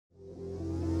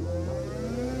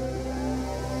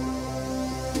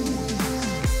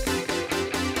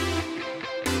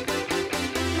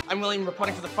I'm William,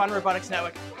 reporting for the Fun Robotics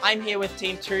Network. I'm here with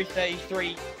Team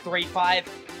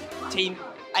 23335, Team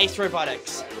Ace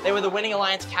Robotics. They were the winning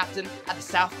alliance captain at the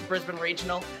South Brisbane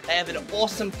Regional. They have an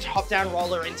awesome top-down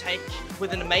roller intake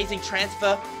with an amazing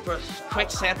transfer for a quick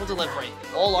sample delivery,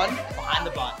 all on Behind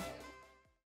the Bun.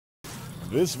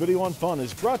 This video on fun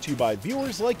is brought to you by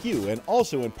viewers like you and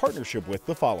also in partnership with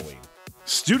the following.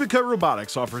 Studica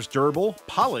Robotics offers durable,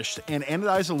 polished, and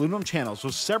anodized aluminum channels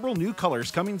with several new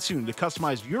colors coming soon to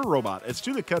customize your robot at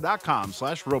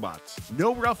studica.com/robots.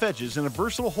 No rough edges and a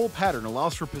versatile hole pattern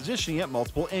allows for positioning at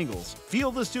multiple angles.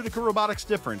 Feel the Studica Robotics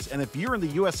difference, and if you're in the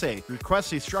USA,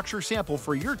 request a structure sample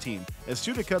for your team at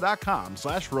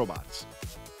studica.com/robots.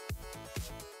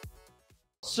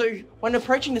 So, when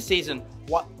approaching the season,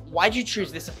 why did you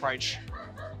choose this approach?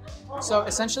 So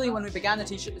essentially, when we began the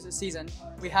season,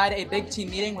 we had a big team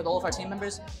meeting with all of our team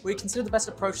members. We considered the best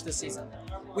approach this season.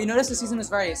 We noticed the season was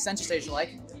very center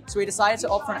stage-like, so we decided to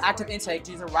opt for an active intake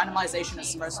due to randomization and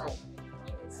submersible.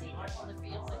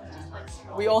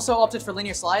 We also opted for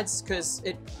linear slides because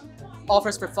it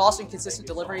offers for fast and consistent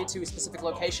delivery to specific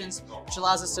locations, which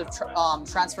allows us to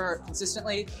transfer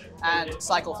consistently and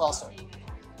cycle faster.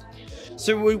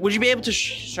 So would you be able to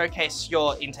showcase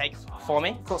your intake for me?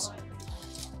 Of course.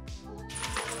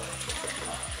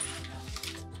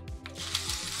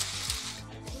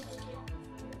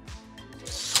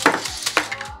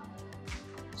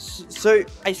 So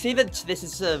I see that this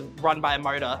is run by a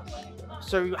motor.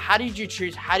 So how did you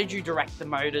direct the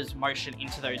motor's motion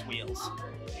into those wheels?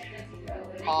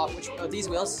 These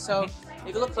wheels. So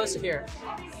if you look closer here,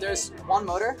 there's one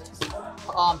motor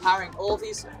powering all of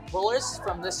these rollers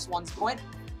from this one point.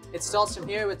 It starts from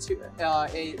here with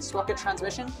a sprocket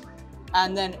transmission,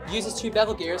 and then uses two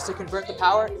bevel gears to convert the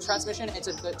power transmission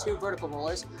into the two vertical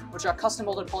rollers, which are custom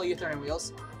molded polyurethane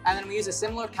wheels. And then we use a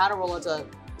similar counter roller to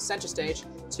center stage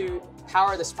to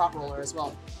power this front roller as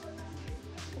well.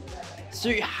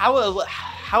 So how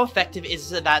effective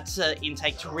is that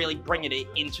intake to really bring it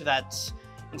into that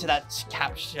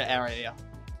capture area?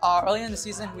 Earlier in the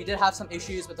season, we did have some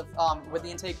issues with the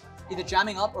intake either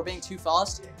jamming up or being too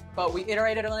fast, but we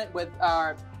iterated on it with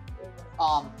our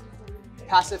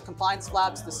passive compliance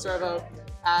flaps, the servo,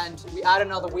 and we added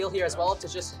another wheel here as well to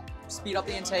just speed up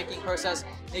the intaking process,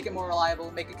 make it more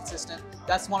reliable, make it consistent.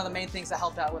 That's one of the main things that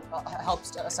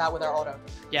helps us out with our auto.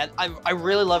 Yeah, I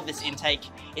really love this intake.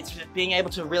 It's being able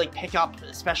to really pick up,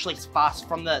 especially fast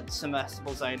from the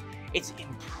submersible zone. It's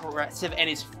impressive and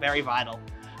it's very vital.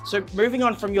 So moving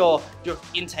on from your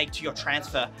intake to your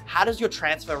transfer, how does your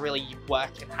transfer really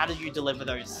work and how do you deliver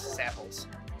those samples?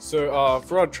 So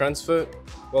for our transfer,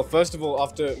 well, first of all,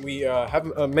 after we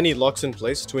have many locks in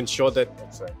place to ensure that,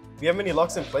 the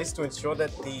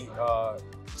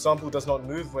sample does not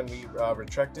move when we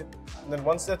retract it. And then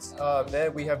once that's there,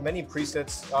 we have many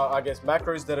presets,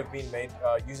 macros that have been made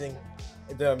using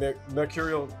the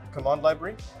Mercurial command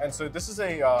library. And so this is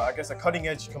a cutting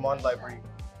edge command library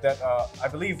that I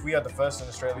believe we are the first in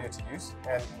Australia to use.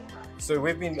 And so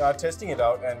we've been testing it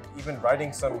out and even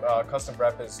writing some custom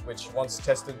wrappers, which once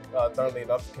tested thoroughly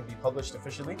enough can be published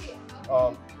officially.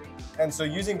 And so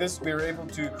using this, we were able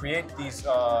to create these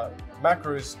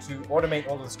macros to automate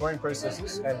all of the scoring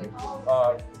processes and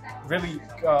really,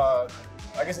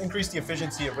 increase the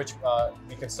efficiency at which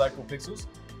we can cycle pixels.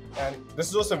 And this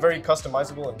is also very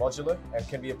customizable and modular and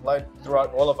can be applied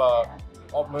throughout all of our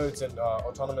op modes and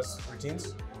autonomous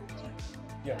routines.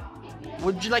 Yeah.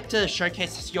 Would you like to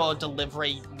showcase your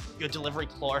delivery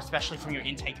claw, especially from your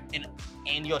intake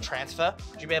and your transfer?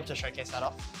 Would you be able to showcase that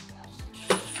off?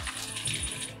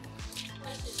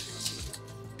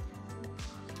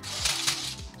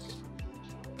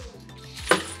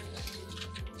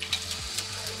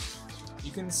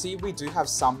 You can see we do have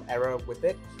some error with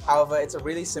it. However, it's a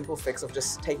really simple fix of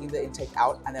just taking the intake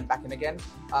out and then back in again.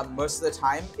 Most of the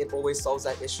time, it always solves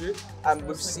that issue.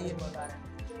 We've seen,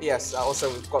 yes, also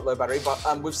we've got low battery, but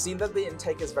we've seen that the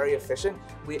intake is very efficient.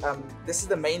 This is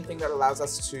the main thing that allows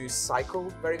us to cycle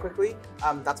very quickly.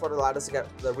 That's what allowed us to get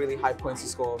the really high points to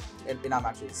score in our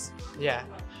matches. Yeah.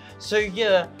 So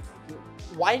yeah,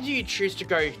 why do you choose to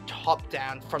go top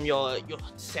down from your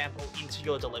sample into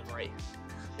your delivery?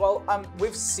 Well,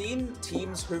 we've seen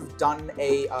teams who've done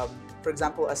for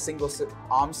example, a single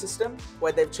arm system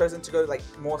where they've chosen to go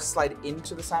more slide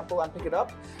into the sample and pick it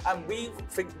up. We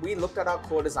looked at our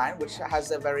claw design, which has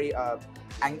a very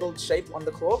angled shape on the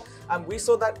claw. We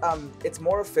saw that it's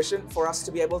more efficient for us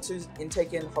to be able to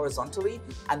intake in horizontally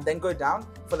and then go down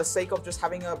for the sake of just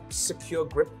having a secure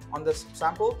grip on the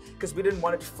sample, because we didn't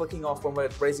want it flicking off when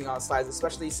we're raising our slides,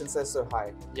 especially since they're so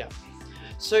high. Yeah.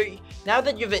 So now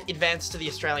that you've advanced to the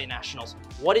Australian Nationals,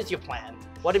 what is your plan?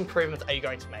 What improvements are you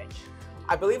going to make?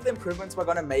 I believe the improvements we're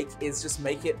going to make is just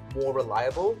make it more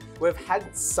reliable. We've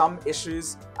had some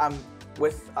issues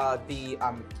with the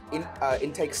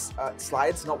intake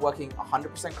slides not working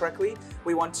 100% correctly.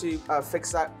 We want to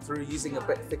fix that through using a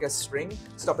bit thicker string,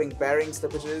 stopping bearing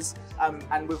slippages,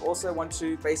 and we also want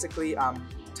to basically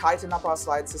tighten up our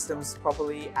slide systems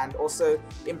properly and also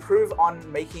improve on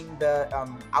making the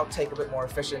outtake a bit more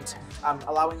efficient,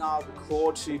 allowing our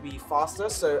claw to be faster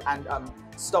and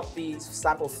stop the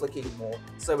sample flicking more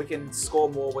so we can score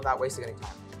more without wasting any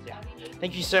time. Yeah.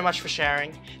 Thank you so much for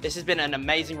sharing. This has been an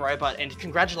amazing robot, and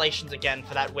congratulations again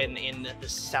for that win in the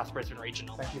South Brisbane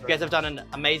Regional. Thank you. You guys have done an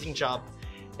amazing job.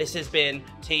 This has been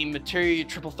Team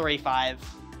 2335,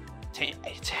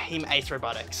 Team Ace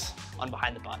Robotics on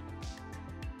Behind the Button.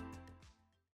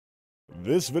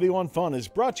 This video on fun is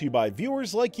brought to you by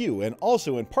viewers like you and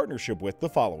also in partnership with the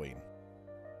following.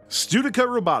 Studica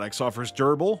Robotics offers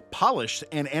durable, polished,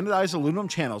 and anodized aluminum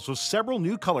channels with several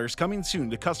new colors coming soon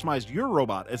to customize your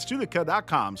robot at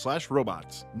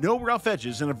studica.com/robots. No rough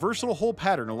edges and a versatile hole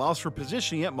pattern allows for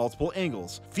positioning at multiple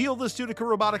angles. Feel the Studica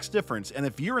Robotics difference, and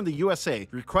if you're in the USA,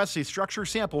 request a structure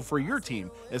sample for your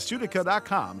team at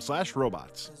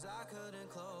studica.com/robots.